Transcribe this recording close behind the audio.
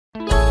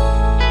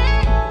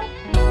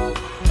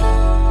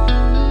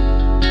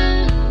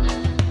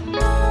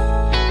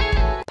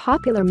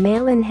popular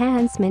male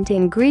enhancement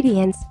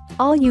ingredients,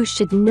 all you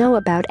should know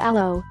about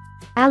aloe.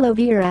 Aloe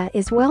vera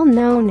is well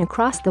known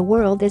across the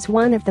world as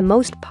one of the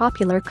most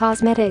popular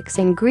cosmetics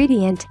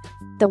ingredient.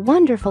 The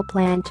wonderful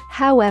plant,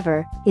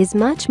 however, is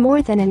much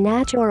more than a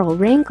natural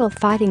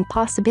wrinkle-fighting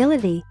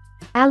possibility.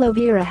 Aloe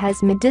vera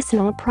has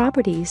medicinal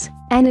properties,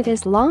 and it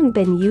has long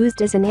been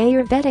used as an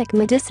Ayurvedic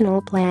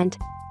medicinal plant.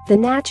 The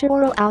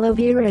natural aloe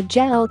vera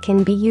gel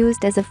can be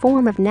used as a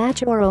form of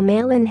natural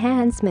male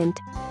enhancement.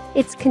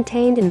 It's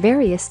contained in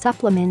various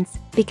supplements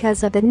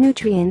because of the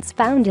nutrients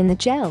found in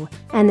the gel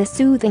and the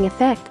soothing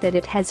effect that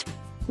it has.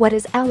 What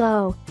is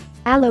aloe?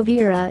 Aloe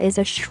vera is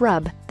a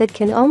shrub that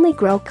can only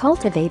grow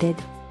cultivated.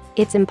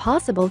 It's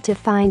impossible to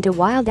find a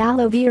wild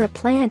aloe vera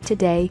plant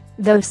today,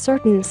 though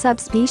certain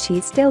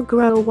subspecies still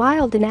grow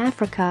wild in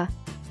Africa.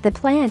 The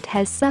plant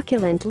has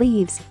succulent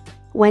leaves.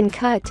 When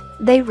cut,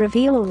 they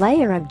reveal a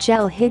layer of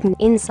gel hidden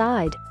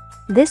inside.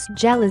 This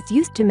gel is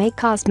used to make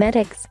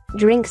cosmetics,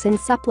 drinks and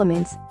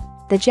supplements.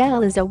 The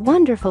gel is a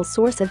wonderful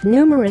source of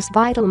numerous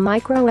vital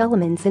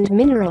microelements and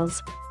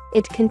minerals.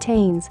 It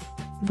contains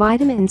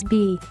vitamins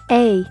B,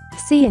 A,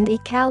 C and E,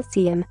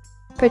 calcium,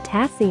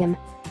 potassium,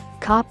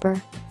 copper,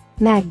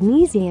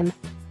 magnesium,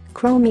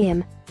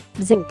 chromium,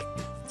 zinc,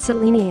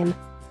 selenium,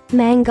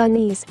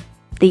 manganese.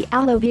 The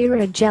aloe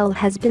vera gel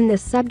has been the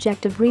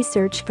subject of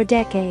research for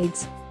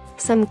decades.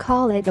 Some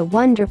call it a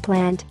wonder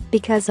plant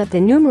because of the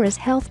numerous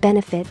health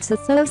benefits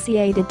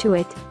associated to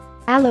it.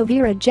 Aloe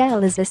vera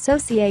gel is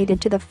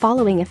associated to the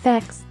following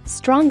effects: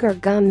 stronger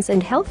gums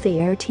and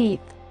healthier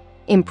teeth,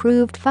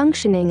 improved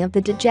functioning of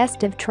the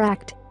digestive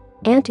tract,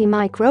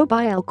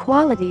 antimicrobial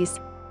qualities,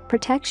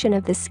 protection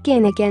of the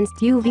skin against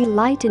UV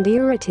light and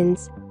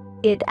irritants.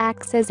 It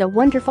acts as a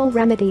wonderful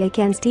remedy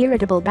against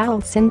irritable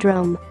bowel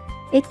syndrome.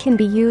 It can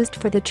be used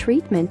for the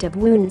treatment of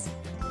wounds.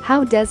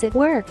 How does it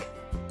work?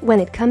 When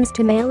it comes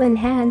to male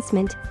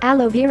enhancement,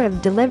 aloe vera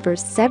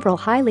delivers several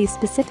highly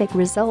specific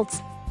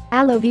results.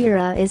 Aloe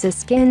vera is a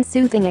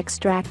skin-soothing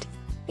extract.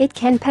 It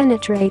can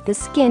penetrate the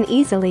skin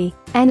easily,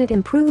 and it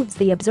improves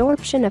the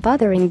absorption of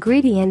other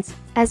ingredients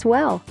as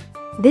well.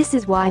 This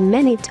is why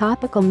many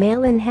topical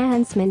male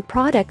enhancement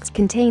products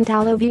contain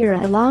aloe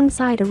vera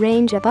alongside a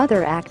range of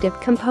other active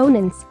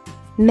components.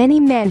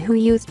 Many men who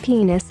use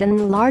penis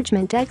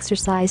enlargement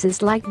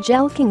exercises like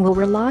jelqing will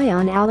rely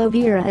on aloe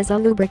vera as a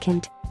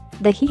lubricant.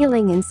 The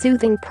healing and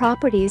soothing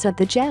properties of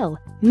the gel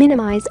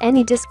minimize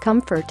any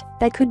discomfort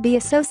that could be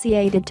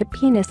associated to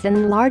penis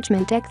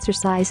enlargement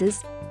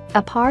exercises.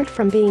 Apart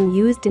from being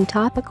used in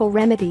topical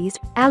remedies,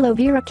 aloe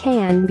vera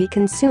can be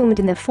consumed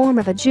in the form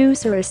of a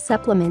juice or a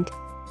supplement.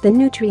 The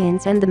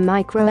nutrients and the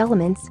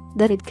microelements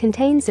that it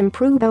contains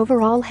improve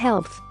overall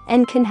health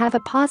and can have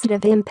a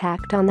positive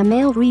impact on the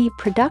male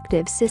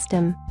reproductive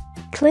system.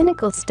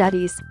 Clinical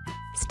studies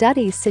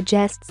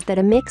suggests that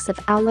a mix of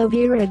aloe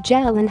vera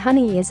gel and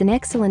honey is an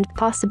excellent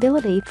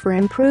possibility for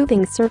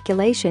improving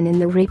circulation in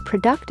the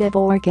reproductive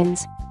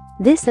organs.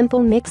 This simple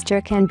mixture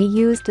can be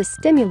used to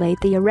stimulate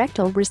the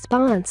erectile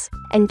response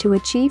and to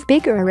achieve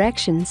bigger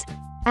erections.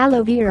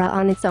 Aloe vera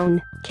on its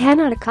own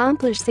cannot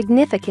accomplish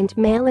significant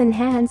male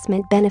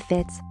enhancement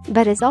benefits,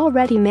 but as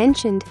already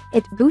mentioned,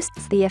 it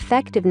boosts the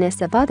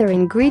effectiveness of other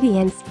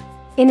ingredients.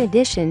 In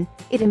addition,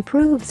 it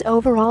improves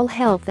overall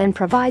health and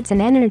provides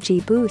an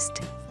energy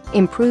boost.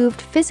 Improved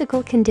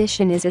physical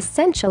condition is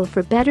essential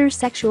for better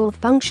sexual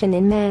function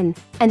in men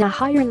and a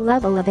higher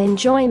level of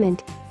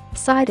enjoyment.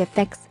 Side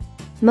effects: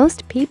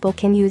 most people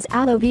can use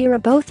aloe vera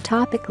both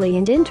topically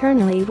and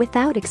internally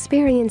without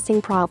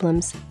experiencing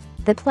problems.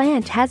 The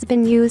plant has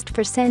been used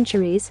for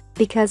centuries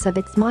because of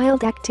its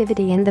mild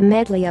activity and the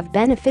medley of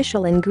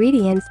beneficial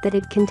ingredients that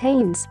it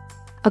contains.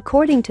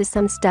 According to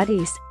some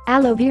studies,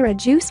 aloe vera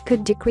juice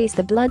could decrease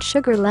the blood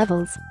sugar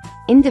levels.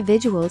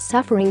 Individuals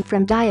suffering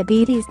from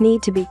diabetes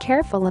need to be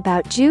careful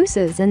about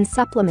juices and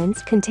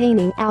supplements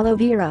containing aloe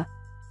vera.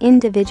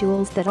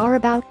 Individuals that are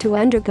about to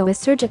undergo a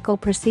surgical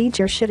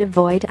procedure should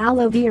avoid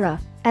aloe vera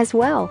as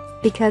well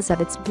because of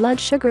its blood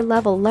sugar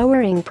level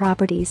lowering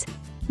properties.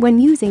 When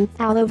using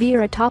aloe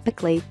vera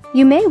topically,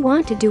 you may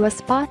want to do a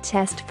spot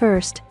test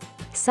first.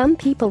 Some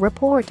people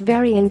report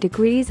varying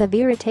degrees of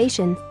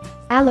irritation.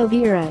 Aloe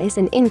vera is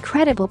an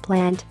incredible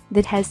plant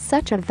that has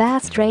such a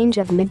vast range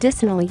of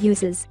medicinal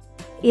uses.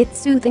 Its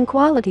soothing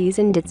qualities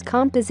and its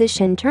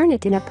composition turn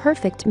it in a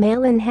perfect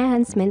male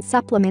enhancement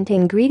supplement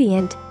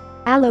ingredient.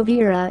 Aloe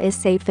vera is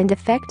safe and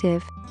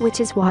effective, which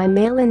is why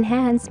male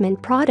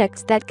enhancement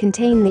products that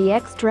contain the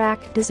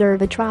extract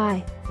deserve a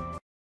try.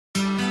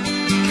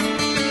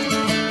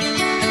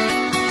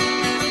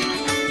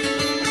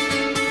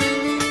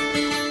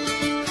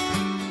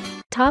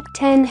 Top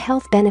 10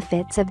 health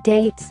benefits of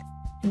dates.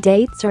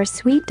 Dates are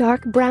sweet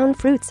dark brown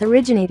fruits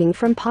originating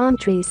from palm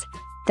trees.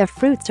 The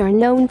fruits are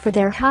known for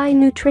their high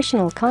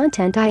nutritional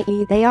content,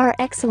 i.e. they are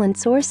excellent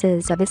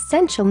sources of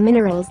essential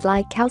minerals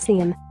like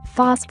calcium,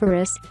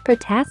 phosphorus,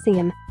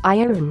 potassium,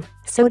 iron,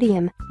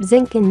 sodium,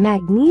 zinc and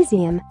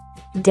magnesium.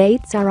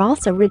 Dates are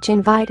also rich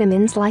in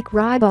vitamins like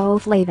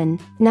riboflavin,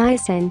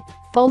 niacin,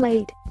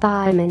 folate,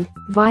 thiamine,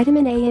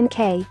 vitamin A and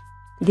K.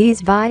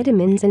 These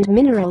vitamins and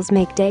minerals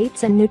make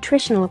dates a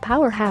nutritional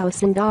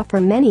powerhouse and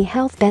offer many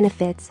health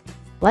benefits.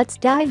 Let's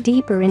dive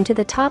deeper into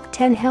the top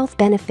 10 health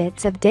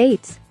benefits of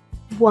dates.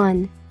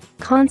 1.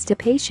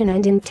 Constipation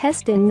and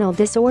intestinal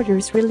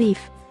disorders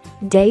relief.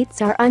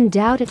 Dates are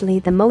undoubtedly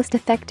the most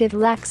effective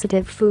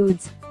laxative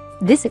foods.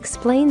 This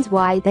explains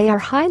why they are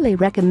highly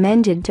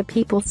recommended to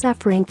people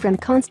suffering from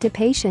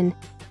constipation.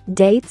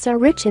 Dates are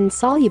rich in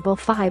soluble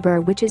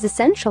fiber, which is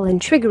essential in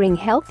triggering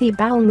healthy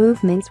bowel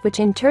movements, which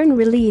in turn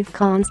relieve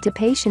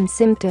constipation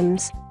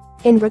symptoms.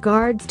 In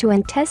regards to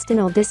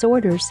intestinal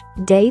disorders,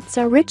 dates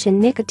are rich in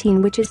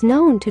nicotine, which is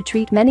known to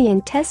treat many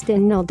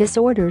intestinal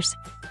disorders.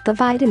 The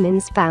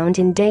vitamins found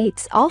in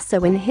dates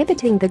also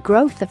inhibiting the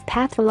growth of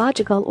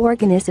pathological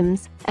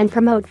organisms and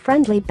promote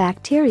friendly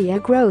bacteria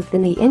growth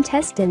in the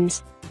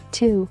intestines.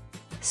 2.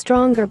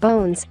 Stronger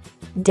bones.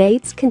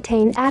 Dates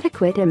contain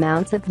adequate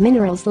amounts of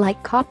minerals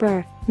like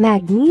copper,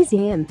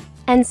 magnesium,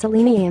 and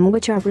selenium,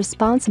 which are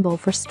responsible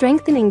for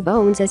strengthening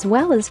bones as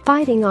well as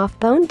fighting off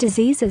bone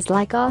diseases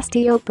like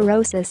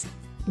osteoporosis.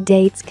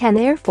 Dates can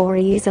therefore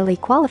easily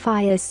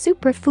qualify as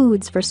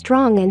superfoods for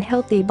strong and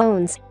healthy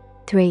bones.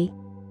 3.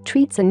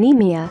 Treats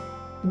anemia.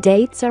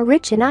 Dates are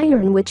rich in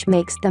iron, which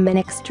makes them an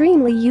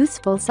extremely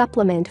useful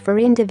supplement for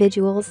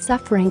individuals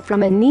suffering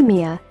from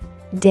anemia.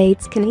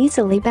 Dates can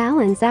easily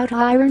balance out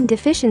iron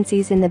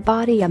deficiencies in the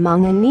body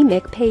among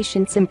anemic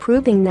patients,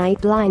 improving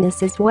night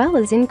blindness as well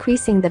as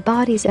increasing the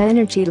body's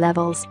energy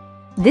levels.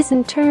 This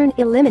in turn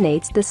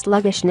eliminates the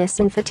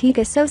sluggishness and fatigue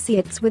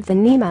associated with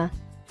anemia.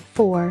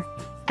 4.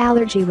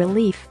 Allergy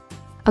relief.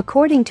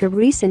 According to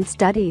recent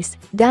studies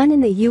done in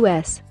the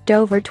U.S.,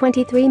 over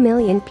 23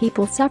 million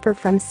people suffer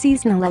from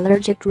seasonal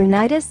allergic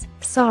rhinitis,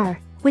 SAR,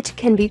 which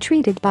can be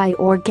treated by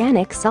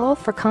organic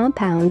sulfur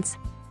compounds.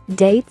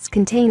 Dates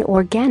contain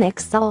organic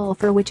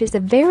sulfur, which is a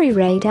very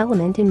rare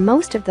element in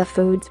most of the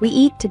foods we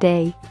eat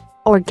today.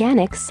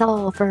 Organic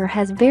sulfur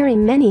has very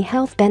many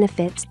health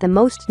benefits, the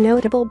most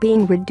notable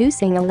being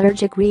reducing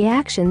allergic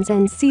reactions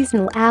and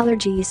seasonal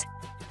allergies.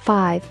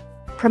 5.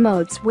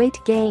 Promotes weight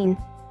gain.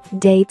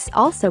 Dates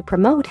also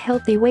promote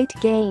healthy weight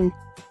gain.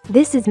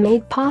 This is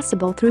made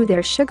possible through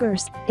their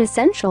sugars,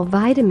 essential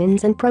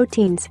vitamins and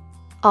proteins.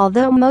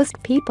 Although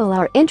most people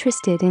are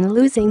interested in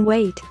losing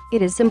weight,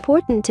 it is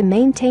important to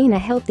maintain a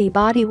healthy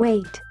body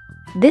weight.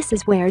 This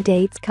is where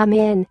dates come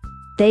in.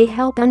 They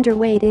help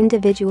underweight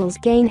individuals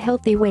gain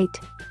healthy weight.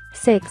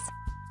 6.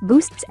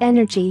 Boosts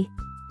energy.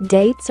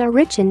 Dates are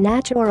rich in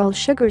natural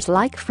sugars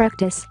like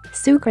fructose,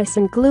 sucrose,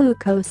 and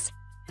glucose.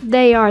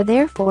 They are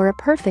therefore a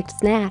perfect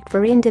snack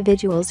for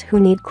individuals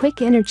who need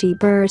quick energy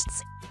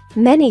bursts.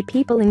 Many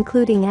people,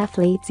 including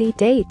athletes, eat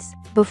dates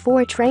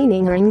before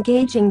training or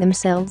engaging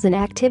themselves in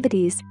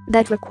activities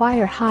that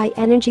require high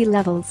energy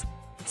levels.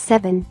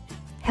 7.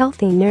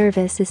 Healthy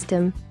nervous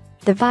system.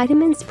 The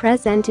vitamins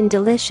present in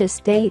delicious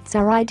dates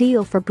are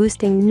ideal for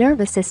boosting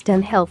nervous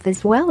system health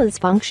as well as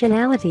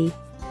functionality.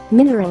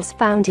 Minerals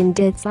found in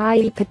dates,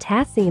 i.e.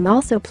 potassium,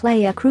 also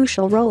play a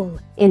crucial role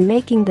in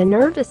making the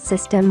nervous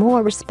system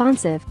more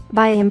responsive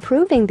by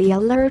improving the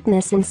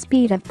alertness and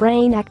speed of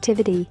brain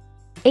activity.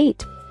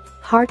 8.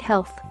 Heart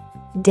health.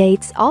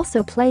 Dates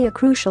also play a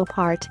crucial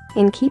part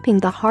in keeping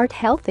the heart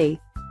healthy.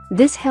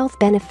 This health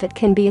benefit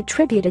can be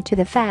attributed to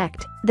the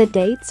fact that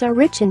dates are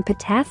rich in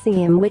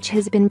potassium, which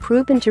has been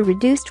proven to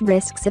reduce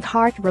risks of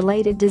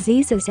heart-related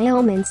diseases,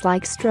 ailments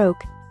like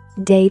stroke.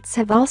 Dates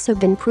have also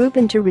been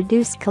proven to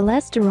reduce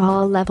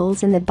cholesterol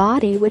levels in the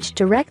body, which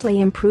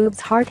directly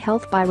improves heart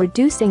health by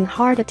reducing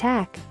heart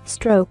attack,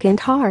 stroke, and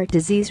heart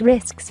disease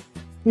risks.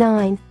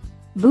 9.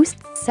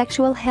 Boosts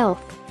sexual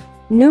health.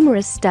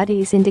 Numerous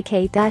studies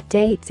indicate that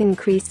dates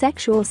increase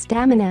sexual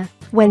stamina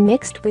when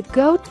mixed with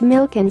goat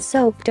milk and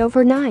soaked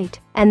overnight,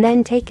 and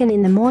then taken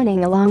in the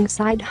morning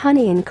alongside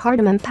honey and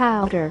cardamom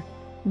powder.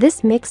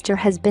 This mixture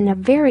has been a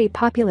very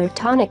popular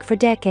tonic for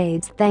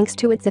decades thanks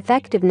to its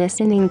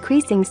effectiveness in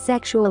increasing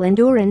sexual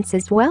endurance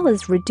as well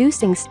as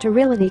reducing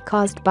sterility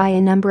caused by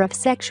a number of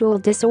sexual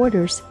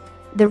disorders.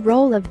 The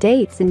role of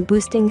dates in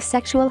boosting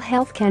sexual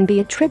health can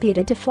be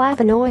attributed to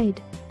flavonoid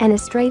and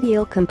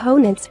estradiol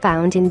components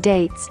found in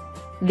dates.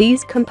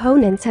 These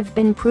components have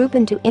been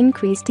proven to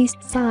increase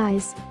yeast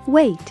size,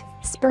 weight,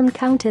 sperm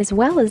count as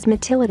well as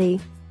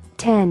motility.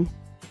 10.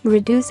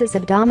 Reduces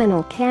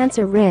abdominal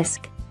cancer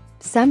risk.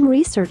 Some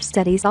research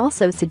studies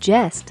also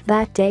suggest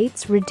that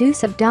dates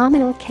reduce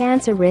abdominal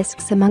cancer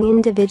risks among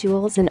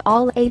individuals in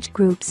all age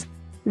groups.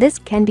 This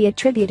can be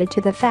attributed to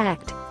the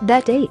fact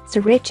that dates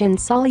are rich in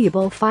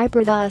soluble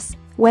fiber, thus,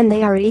 when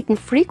they are eaten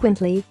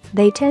frequently,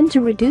 they tend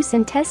to reduce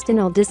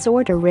intestinal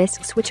disorder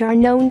risks, which are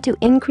known to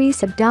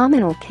increase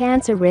abdominal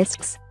cancer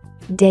risks.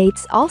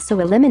 Dates also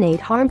eliminate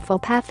harmful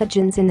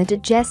pathogens in the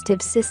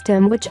digestive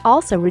system, which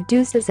also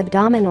reduces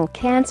abdominal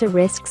cancer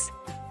risks.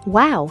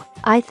 Wow,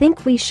 I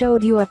think we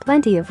showed you a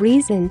plenty of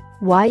reason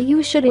why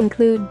you should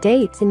include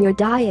dates in your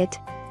diet.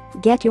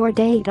 Get your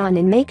date on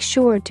and make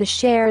sure to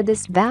share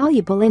this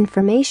valuable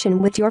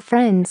information with your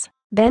friends.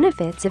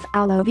 Benefits of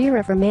aloe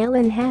vera for male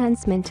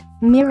enhancement.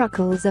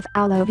 Miracles of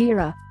aloe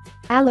vera.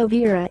 Aloe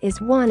vera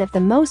is one of the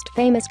most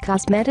famous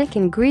cosmetic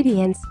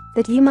ingredients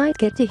that you might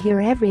get to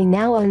hear every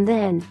now and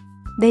then.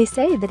 They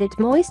say that it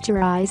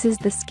moisturizes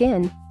the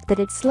skin, that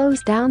it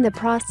slows down the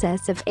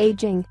process of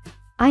aging.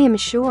 I am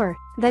sure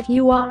that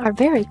you are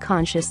very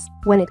conscious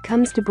when it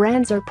comes to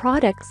brands or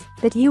products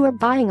that you are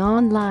buying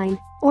online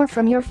or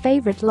from your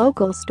favorite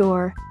local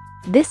store.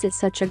 This is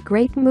such a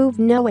great move,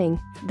 knowing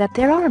that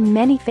there are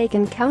many fake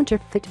and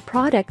counterfeit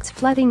products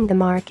flooding the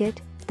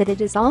market that it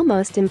is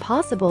almost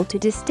impossible to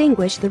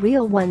distinguish the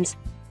real ones.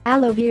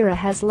 Aloe vera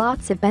has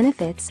lots of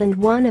benefits, and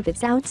one of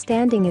its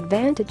outstanding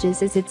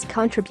advantages is its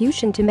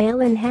contribution to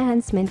male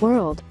enhancement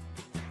world.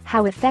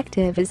 How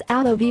effective is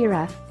aloe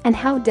vera, and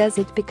how does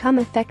it become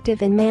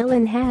effective in male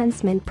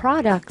enhancement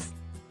products?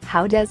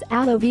 How does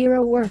aloe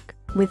vera work?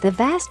 With the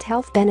vast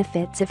health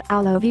benefits of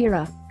aloe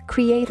vera,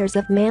 creators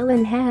of male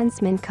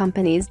enhancement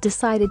companies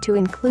decided to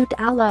include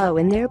aloe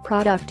in their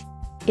product.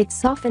 It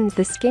softens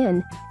the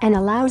skin and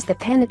allows the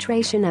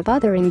penetration of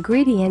other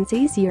ingredients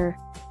easier.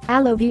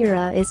 Aloe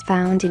vera is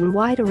found in a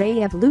wide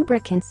array of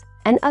lubricants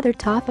and other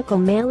topical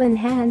male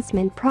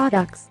enhancement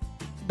products.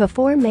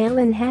 Before male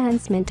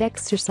enhancement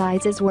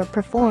exercises were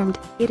performed,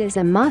 it is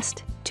a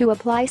must to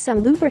apply some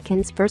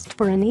lubricants first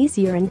for an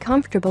easier and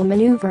comfortable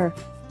maneuver.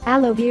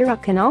 Aloe vera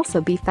can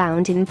also be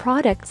found in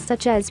products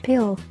such as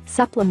pill,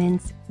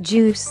 supplements,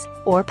 juice,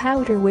 or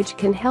powder, which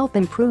can help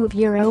improve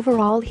your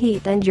overall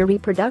heat and your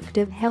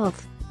reproductive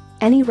health.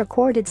 Any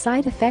recorded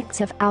side effects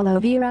of aloe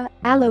vera?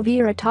 Aloe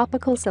vera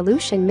topical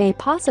solution may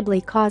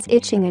possibly cause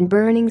itching and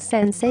burning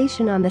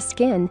sensation on the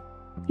skin.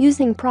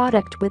 Using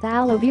product with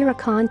aloe vera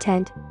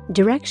content,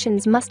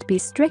 directions must be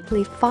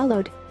strictly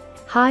followed.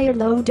 High or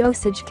low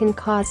dosage can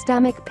cause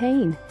stomach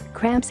pain,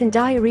 cramps and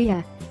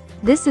diarrhea.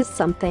 This is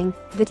something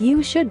that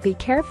you should be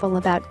careful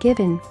about,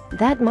 given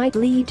that might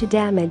lead to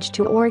damage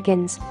to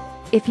organs.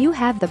 If you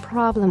have the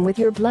problem with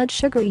your blood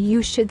sugar,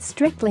 you should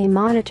strictly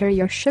monitor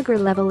your sugar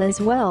level as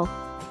well.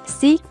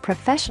 Seek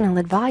professional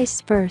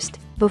advice first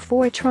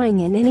before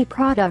trying in any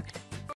product.